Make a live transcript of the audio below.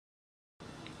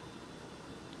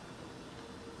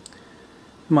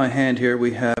In my hand here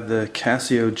we have the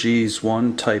Casio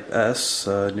Gs1 Type S,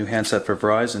 new handset for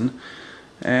Verizon,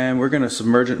 and we're going to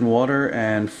submerge it in water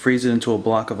and freeze it into a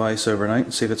block of ice overnight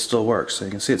and see if it still works. So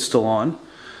you can see it's still on.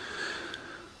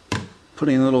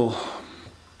 Putting a little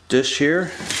dish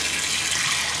here,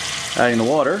 adding the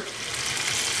water,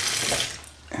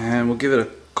 and we'll give it a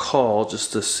call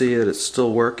just to see that it's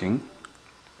still working.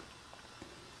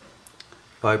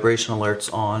 Vibration alert's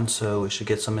on, so we should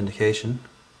get some indication.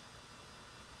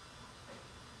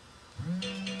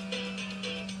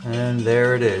 And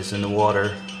there it is in the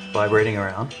water, vibrating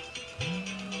around.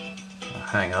 I'll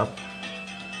hang up.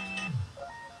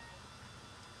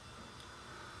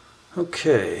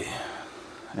 Okay,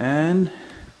 and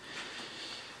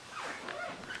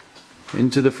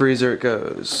into the freezer it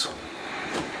goes.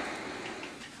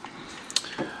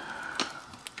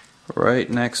 Right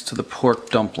next to the pork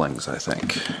dumplings, I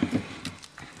think.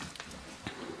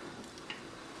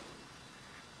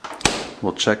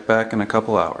 We'll check back in a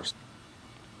couple hours.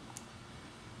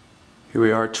 Here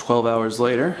we are 12 hours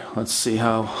later. Let's see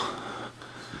how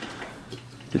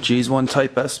the Gs1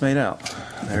 Type S made out.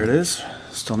 There it is,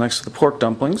 still next to the pork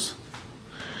dumplings.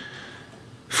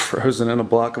 Frozen in a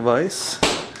block of ice.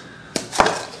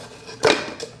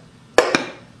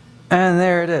 And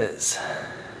there it is.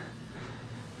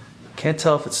 Can't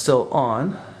tell if it's still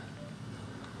on.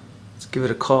 Let's give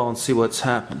it a call and see what's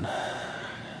happened.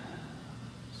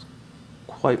 It's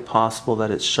quite possible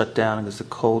that it's shut down because the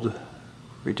cold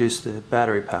reduced the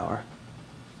battery power.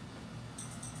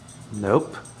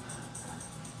 Nope.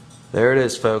 There it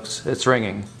is, folks. It's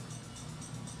ringing.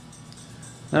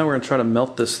 Now we're going to try to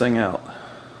melt this thing out.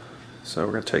 So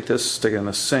we're going to take this, stick it in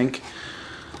the sink,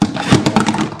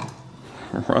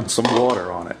 and run some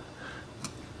water on it.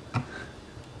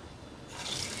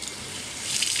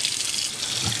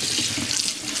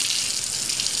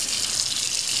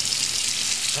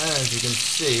 As you can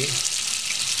see, it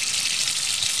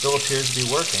still appears to be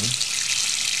working.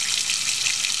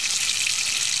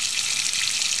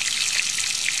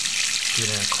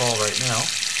 Getting a call right now.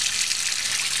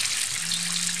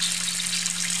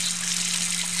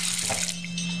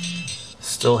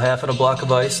 Still half in a block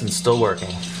of ice and still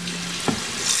working.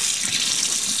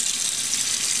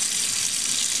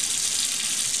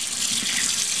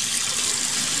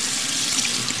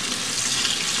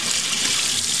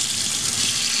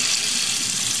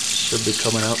 Should be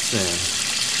coming out soon.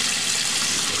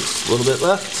 Just a little bit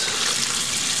left.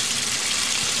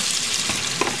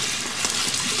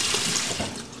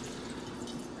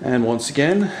 And once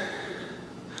again,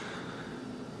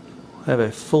 I have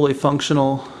a fully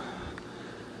functional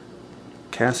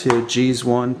Casio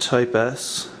Gs1 Type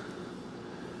S.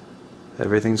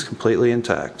 Everything's completely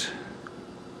intact.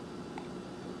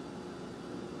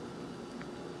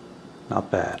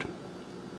 Not bad.